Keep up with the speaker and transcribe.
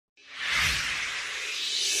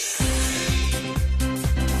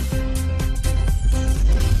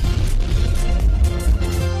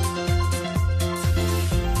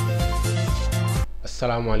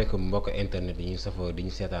salaamaaleykum mbokk internet yi ñu safoo di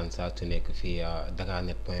ñu seetaan saa su nekk fii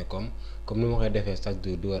Dakarnet.com comme ni ma koy defee chaque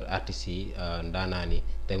jour di wër artistes yi ndaanaan yi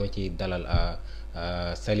te ma ci dalal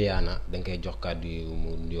Saliana dañ koy jox kàddu yi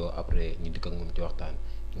mu nuyoo après ñu dikk ak moom ci waxtaan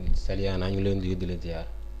Saliana ñu leen di la ziar.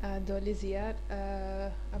 doole ziar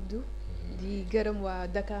Abdou. di gërëm waa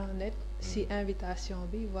Dakarnet si invitation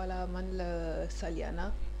bi voilà man la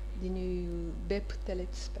Saliana di nuyu bépp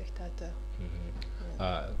téléspectateur.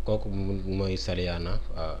 kooku mooy Saliana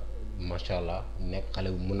macha allah nekk xale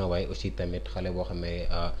bu mun a waay aussi tamit xale boo xam ne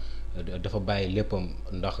dafa bàyyi léppam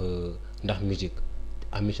ndax musique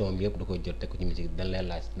ambition bi yëpp da ko jël teg ko ci musique dañ lay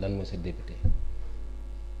laaj lan mooy sa débuté.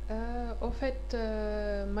 Au fait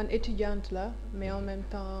man étudiante la mais en même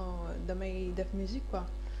temps damay def musique quoi.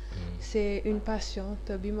 C'est une passion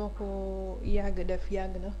te bi ma ko yàgg def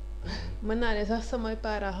yàgg na. mën naa ne sax samay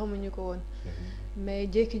parents xamuñu ko woon. mais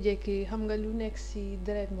jékki-jékki xam nga lu nekk ci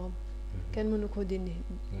deret moom kenn mënu ko dindi.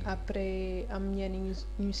 après am ñenn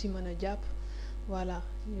ñu ci mën a jàpp voilà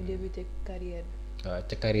ñu débuté carrière bi.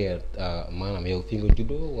 ca carrière maanaam yow fii nga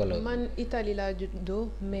juddoo walla. man Italie laa juddoo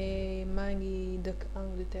mais maa ngi dëkk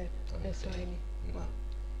Angleterre. instant yii nii waaw.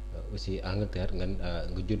 aussi Angleterre nga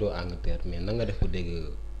juddoo Angleterre mais nan nga def ko dégg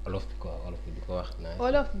olof bi quoi olof bi di ko wax naa.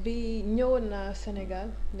 olof bi ñëwoon naa Sénégal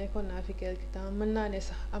nekkoon naa fi quelque temps mën naa ne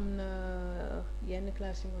sax am na yenn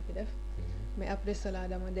classe yu ma fi def. mais après cela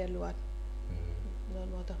dama delluwaat. loolu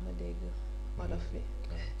moo tax ma dégg olof bi.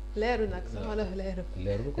 leeru nag sama olof leeru.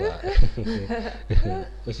 leeru quoi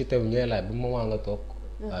aussi tamit ñooy laaj bu moment nga toog.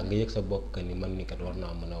 nga yëg sa bopp que ni man ni kat war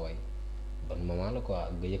naa mën a way. ban moment la quoi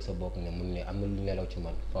nga yëg sa bopp ne mun ne am na lu nelaw ci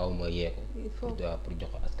man faaw ma yee ko. pour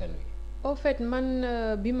jox ko askan wi. au fait man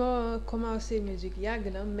bi ma commencé musique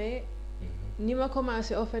yàgg na mais ni ma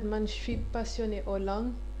commencé au fait man je suis passionnée aux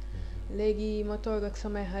langues léegi ma toog ak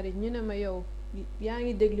samay xarit ñu ne ma yow yaa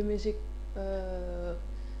ngi déglu musique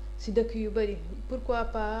ci dëkk yu bari pourquoi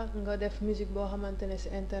pas nga def musique boo xamante ne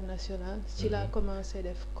c'est international ci laa commencé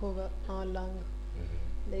def cover en langue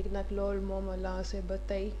léegi nag loolu moo ma lancé ba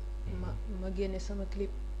tey ma génne sama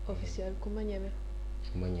clip officiel ku ma ñeme.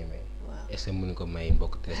 ma ñemee. waaw est-ce que mën ko may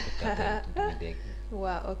mbokk téléspectateur tuuti dégg.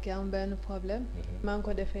 waaw ok am benn problème. maa ngi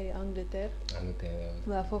ko defee Angleterre. Angleterre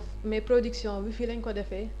waaw foofu mais production bi fii lañ ko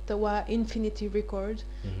defee te waa Infinity Record.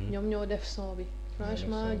 ñoom ñoo def son bi.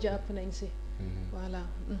 franchement jàpp nañ si. voilà.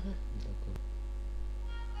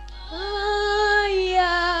 ay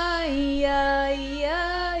ay ay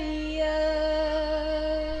ay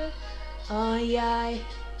ay ay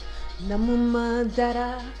namuma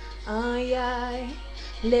dara ay ay.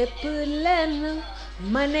 lépp lenn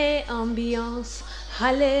mané ambiance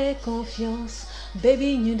xale confiance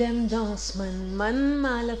baby ñu dem danse man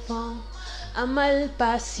maa la fan amal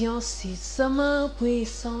patience si sama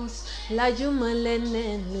puissance laajuma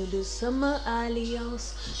leneen lu dul sama alliance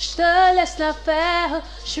je te laisse la faire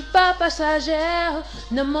je suis pas passagère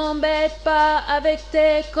ne m'embête pas avec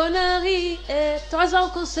tes conneries et 3 ans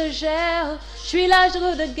qu'on se gère je suis l'âge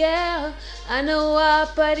de guerre ana waa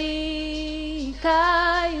Paris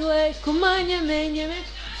kaay wey ku ma ñeme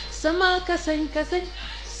sama kasañ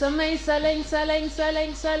samay salañ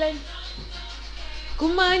ku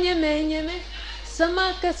ma ñeme sama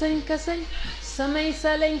kasañ samay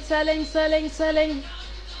salañ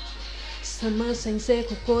sama sañse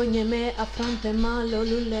ku ko ñeme affrontement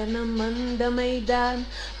loolu leer na man damay daan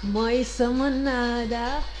mooy sama naada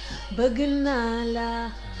bëgg naa la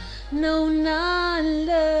naw naa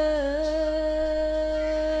la.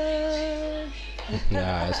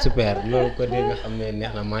 waaw super loolu ko dégg nga xam ne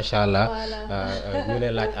neex na macha allah. ñu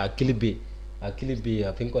lay laaj clip bi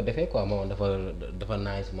fi nga ko defee quoi moom dafa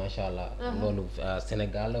nice macha allah. loolu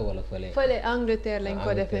Sénégal la wala fële. fële Angleterre lañ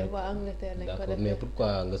ko defee waa Angleterre lañ ko defee. d'accord mais pourquoi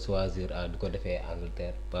nga choisir di ko defee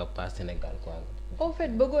Angleterre pas Sénégal quoi. au fait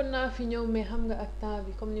bëggoon naa fi ñëw mais xam nga ak temps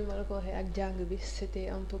bi comme ni ma la ko waxee ak jàng bi c'était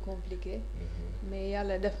un peu compliqué. mais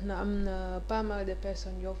yàlla def na am na pas mal de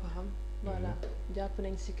personnes yoo fa xam. voilà jàpp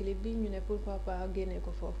nañ ci clip bi ñu ne pourquoi pas génne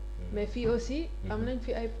ko foofu. mais fii aussi am nañ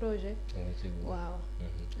fi ay projet waaw.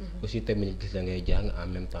 aussi tamit gis la ngay jàng en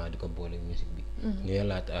même temps di ko boole musique bi. ñu ne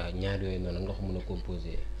laaj ñaar yooyu noonu nga ko mën a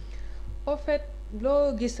composer. au fait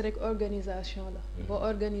loo gis rek organisation la. boo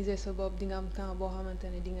organiser sa bopp di nga am temps boo xamante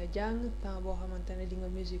ne di nga jàng temps boo xamante ne di nga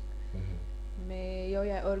musique. mais yow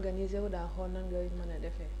yaay organiser wu daa xool nan nga mën a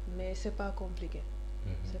defee mais c'est pas compliqué.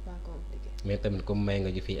 c'est pas compliqué. mais tamit comme may nga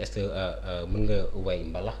ji fii est-ce que mën nga way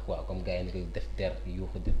mbalax quoi comme gars yi ni ko def der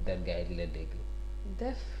yuuxu def der gars yi di la dégg.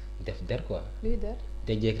 def der quoi. luy der.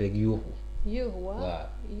 te jékki rek yuuxu. yuuxu waaw waaw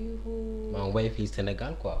yuuxu. maa way fii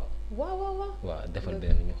Sénégal quoi. waaw. waaw defal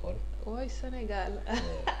benn ñu xool. Woy Sénégal.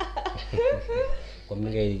 comme ni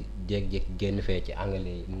ngay jékki-jékki génn fee ci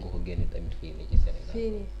anglais yi mun nga ko génn tamit fii nii ci Sénégal. fii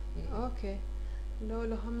nii ok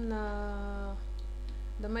loolu xam naa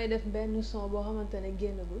damay def benn son boo xamante ne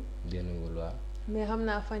génnagul. génnagul waaw. mais xam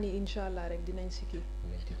naa fan yi incha allah rek dinañ si kii.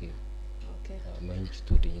 dinañ ci kii. ok waaw ma ñu ci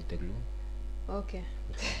tuuti ñu déglu. ok.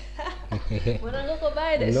 mën nga ko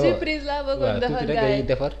bàyyi de surprise laa bëggoon defar tuuti rek gars ngay yi.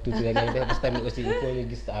 defar tuuti rek ngay defar parce que tamit aussi il faut ñu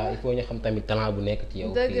gis il faut ñu xam tamit talent bu nekk ci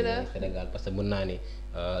yow. dëgg fii la nii Sénégal parce que mën naa ni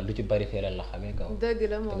lu ci bari fee la xamee kaw. dëgg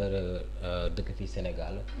la moom da nga dëkk fii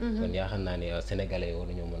Sénégal. kon yaakaar naa ni sénégalais yi war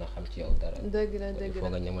nañoo mën a xam ci yow dara. dëgg la dëgg il faut la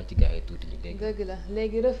nga ñamal ci gars yi tuuti ñu dégg. dëgg la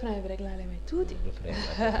léegi refrain bi rek laa lay may tuuti. refrain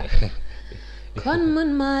kon man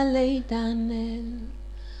maa lay daaneel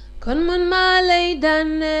kon man maa lay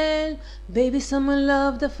daaneel baby sama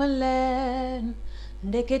love dafa leer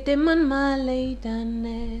ndekete man maa lay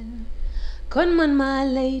daaneel kon man maa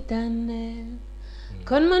lay daaneel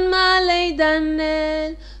kon man maa lay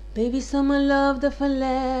daaneel baby sama love dafa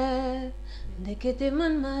leer ndekete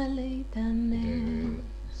man maa lay daaneel.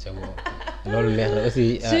 c'est bon loolu neex na aussi.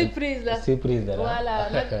 surprise la surprise la voilà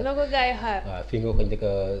na ko gars yi xaar. waaw fii nga ko njëkk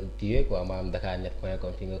a tiwee quoi maanaam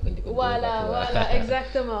Dakarnet.com fii nga ko njëkk a. voilà voilà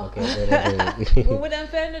exactement. ok bu mu dem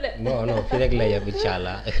fenn de. non fii rek la yem incha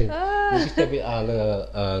allah. gis tamit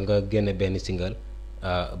nga génne benn single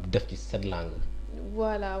def ci 7 langues.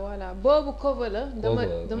 voilà boobu cover la.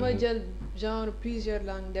 dama mhm. jël genre plusieurs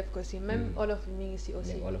langues def ko si même olof mi ngi si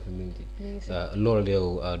aussi. même olof mi ngi ci. mi ngi si loolu yow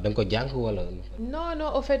da nga ko jàng wala. non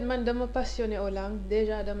au fait man dama passionné aux langues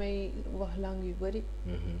déjà damay wax langue yu bëri.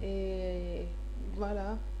 et voilà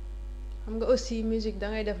xam nga aussi musique da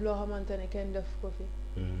ngay def loo xamante ne kenn def ko fi.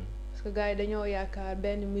 parce que gars yi dañoo yaakaar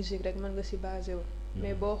benn musique rek mën nga si basé wu.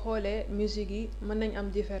 mais boo xoolee musique yi mën nañ am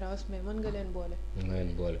différence mais mën nga leen boole. mën nga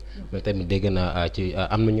leen boole mais tamit dégg naa ci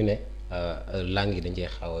am na ñu ne langue yi dañ cee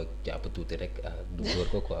xaw a jàpp tuuti rek du góor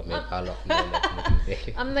ko quoi mais alors.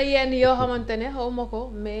 am na yenn yoo xamante ne xaw ma ko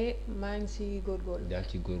mais maa ngi si góorgóorlu. yaa ngi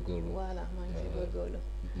ci góorgóorlu. voilà maa ngi si góorgóorlu.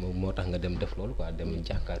 moo tax nga dem def loolu quoi dem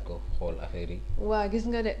jànkaat ko xool affaire yi. waa gis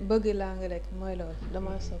nga de bëgg langue rek mooy loolu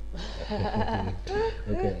dama sopp.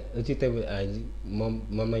 ok aussi tamit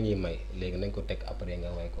moom la ñuy may léegi nañ ko teg après nga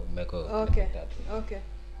may ko. ok.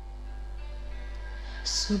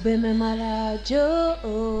 Súbeme a la radio,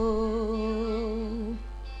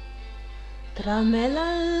 tráeme el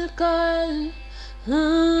alcohol,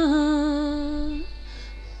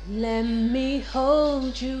 let me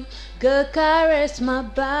hold you, go caress my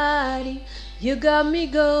body, you got me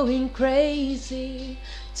going crazy,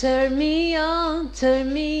 turn me on,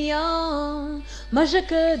 ma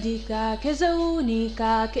dica que és a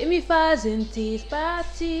única que me faz sentir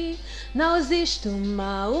partir. Não existe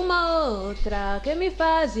uma outra que me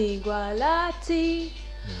faz igual a ti.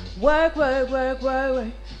 Work,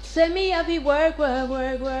 say me have you work.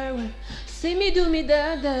 See me do me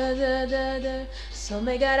da. So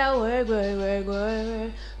me gotta work.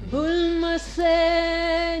 Bulma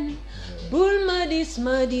sen, bulma dis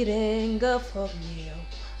ma direnga foog ñeew.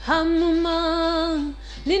 Hamuma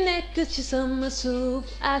li nekk ci sama suuf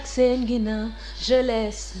ak seen ginnaaw. Je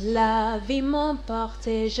laisse la vie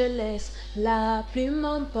m'emporter, je laisse la pluie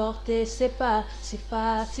m'emporter. C'est pas si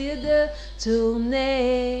facile de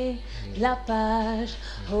tourner la page.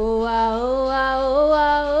 Oh ah,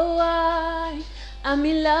 I'm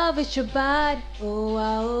in love with your body. Oh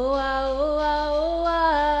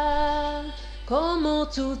ah, como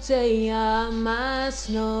tú te llamas,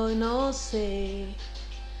 no sé.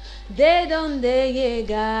 ¿De dónde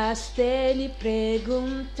llegaste? Le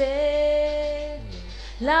pregunté.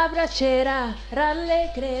 La bracera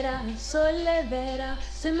rallegrerà, solleverà,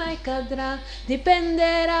 se mai cadrà,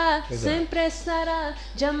 dipenderà, sempre sarà,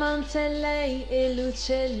 diamante lei e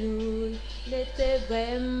luce lui. L'été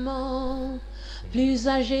vraiment plus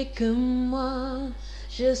âgé que moi,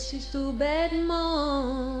 je suis tout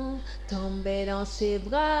bêtement tombé dans ses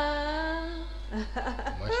bras.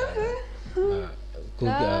 ku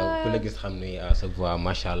la gis xam ni sa voix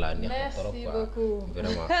macha allah neex na trop quoi. Merci beaucoup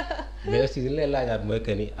vraiment mais aussi li lay laajaat mooy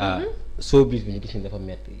que ni showbiz bi ñu gis ni dafa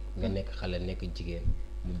metti nga nekk xale nekk jigéen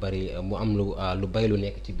mu bari mu am lu bay lu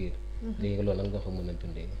nekk ci biir. léegi loolu nan nga ko mën a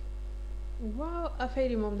dundee. waaw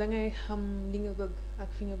affaire yi moom da ngay xam li nga bëgg ak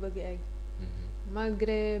fi nga bëgg egg.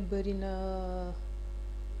 malgré bëri na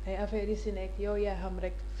ay affaires yi si nekk yow yaa xam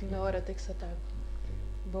rek fi nga war a teg sa tànk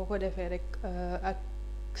boo ko defee rek ak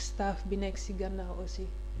staff bi nekk si gannaaw aussi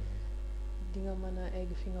di nga mën a egg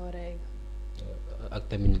fi nga war a egg. ak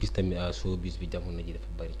tamit ñu gis tamit showbiz bi jamono ji dafa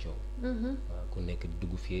bari coow. waaw ku nekk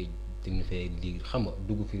dugg fii te ñu fay di xam nga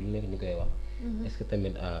dugg fii lu nekk ñu koy wax. est-ce que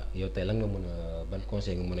tamit yow tey lan nga mën a ban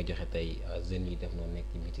conseil nga mën a joxe tey jeunes yi def noonu nekk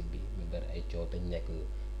ci musique bi ñu bari ay coow te ñu nekk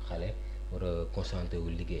xale war a concentré wu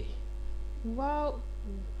liggéey. waaw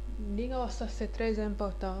li nga wax sax c'est très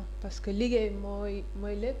important parce que liggéey mooy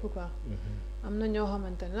lépp quoi. am na ñoo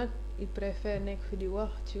xamante ne nag il préfère nekk fi di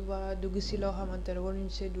wax tu vois dugg si loo xamante ne waruñu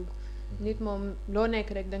see dugg. nit moom loo nekk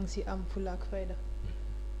rek da nga si am fulla ak fayda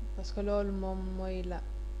parce que loolu moom mooy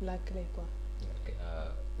la clé quoi.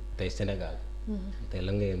 tey Sénégal. tey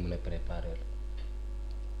lan ngay mën a préparer.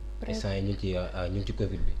 instant yi ñu ngi ci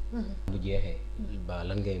Covid bi. bu jeexee. ba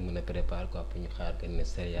lan ngay mën a préparer quoi pour ñu xaar que ne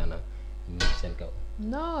Saliana ñu ngi seen kaw.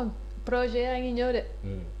 non projet yaa ngi ñëw de.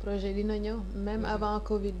 projet dina ñëw même avant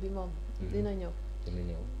Covid bi moom. dina ñëw. dina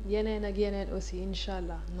ñëw yeneen ak yeneen aussi incha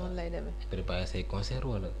allah noonu lay demee. préparer say concert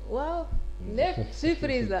wala. waaw lépp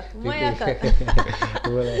surprise la ma yaakaar.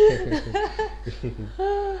 voilà.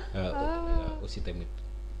 aussi tamit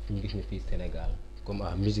fi ñu gis ni fii Sénégal comme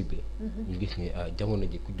musique bi. ñu gis ni jamono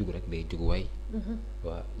ji ku jug rek day jug way.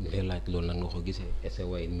 waaw ñu lay laaj loolu nan nga ko gisee est-ce que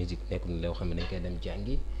way musique nekkul loo xam ne dañ koy dem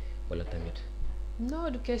jàngi wala tamit. non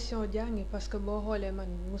du question jàngi parce que boo xoolee man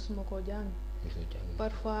mosuma koo jàng.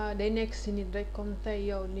 parfois day nekk si nit rek comme tey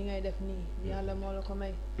yow li ngay def nii yàlla moo la ko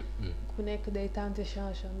may. ku nekk day tenter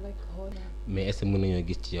change rek xool. mais est-ce que mën nañoo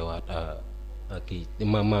gis ci yowaat kii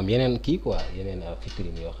maam yeneen kii quoi yeneen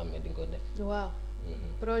featuring yoo xam ne di nga ko def. waaw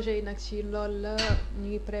projet yi nag ci loolu la ñu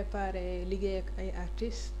ngi préparer liggéey ak ay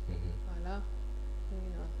artistes. voilà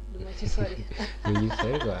du ma ci sori. du ñu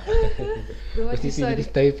sori quoi. du ma ci sori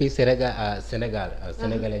aussi tey fii Sénégal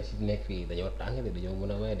sénégalais ci nekk fii dañoo tàng de dañoo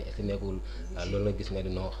mën a way de est-ce que nekkul loolu la gis nga di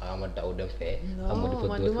noo xaama daw dem fee. xam nga dafa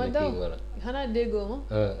man du ma daw xanaa déggoo ma.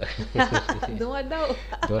 du ma daw.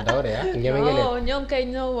 doo daw de ñeme nga leen. non ñoom kay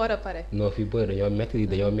ñoo war a pare. non fii booy dañoo métti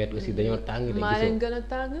aussi dañoo tàng de. maa leen gën a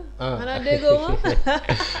tàng. xanaa déggoo ma.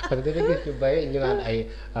 parce que dafa gis ñu bàyyi ñu naan ay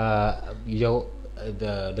yow.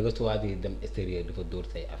 da nga choisir dem extérieur dafa dóor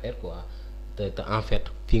say affaire quoi te en fait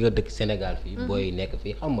fii nga dëkk Sénégal fii. booy nekk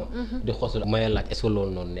fii xam nga. di xosul may laaj est-ce que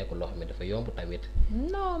loolu noonu nekkul loo xam ne dafa yomb tamit.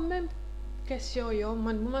 non même question yow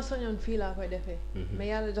man bu ma soñoon fii laa koy defee. mais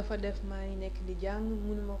yàlla dafa def maa ngi nekk di jàng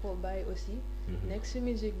mënuma koo bàyyi aussi. nekk ci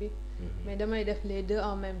musique bi. mais damay def les deux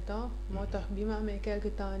en même temps moo tax bi ma amee quelque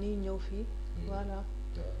temps nii ñëw fii. voilà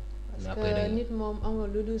parce que nit moom amul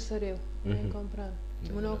lu dul sa réew. ngay comprendre.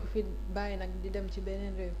 mënoo ko fi bàyyi nag di dem ci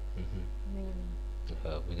beneen réew.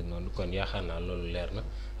 waaw bu ngi noonu kon yaakaar naa loolu leer na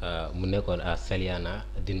mu nekkoon Saliana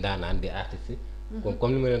di ndaanaan di artiste.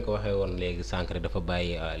 comme ni ma leen ko waxee woon léegi sànq rek dafa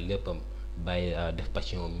bàyyi léppam bàyyi def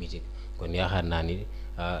passion musique kon yaakaar naa ni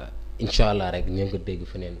incha allah rek ñu ngi ko dégg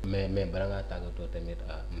feneen. mais bala ngaa tàggatoo tamit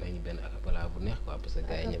may ñu benn acapella bu neex quoi parce que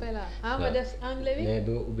gars yi ñëpp. ma def anglais bi. mais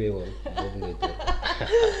bi nga ubbee woon boobu ngay dégg.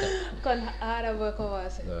 kon aara ba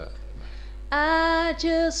commencé. I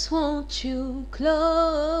just want you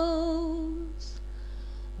close,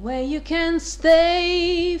 where you can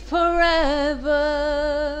stay forever.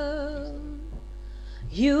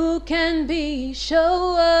 You can be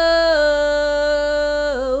sure.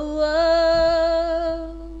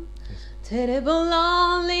 Terrible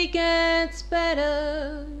only gets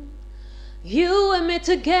better. You and me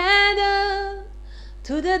together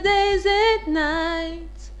to the days and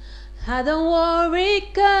nights. I don't worry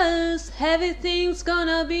 'cause everything's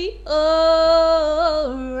gonna be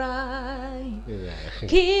alright.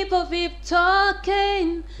 Keep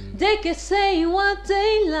talking, they can say what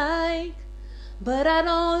they like, but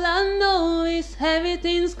all I know is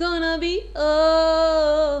everything's gonna be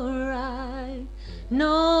alright.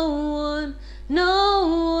 No one,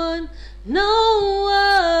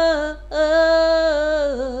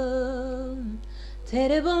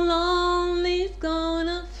 terrible lonely is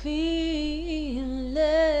gonna feel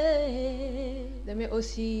it. Damay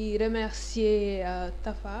aussi remercier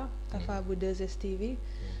Tafa bu 2STV,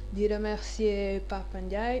 di remercier Papa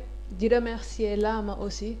Ndiaye, di remercier Lama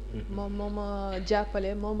aussi. moom moo ma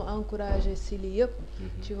jàppale moo ma encouragé si lii yëpp.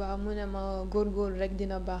 tu vois mu ne ma góorgóorlu rek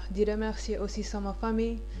dina baax. di remercier aussi sama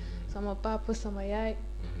famille, sama papa sama yaay.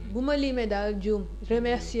 bu ma limee daal juum.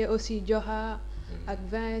 remercier aussi Joha ak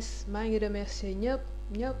Vince maa ngi remercier ñëpp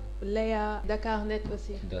Léa Dakarnet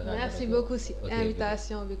aussi. merci beaucoup si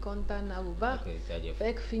invitation bi kontaan naa bu baax.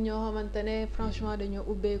 fekk fi ñoo xamante ne franchement dañoo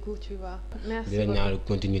ubbeeku tu vois. merci beaucoup di ñaanal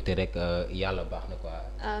continuité rek yàlla baax na quoi.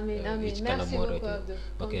 amiin amiin merci beaucoup Abdou.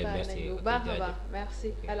 ok merci bu baax a baax merci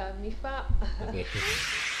à la mi fa.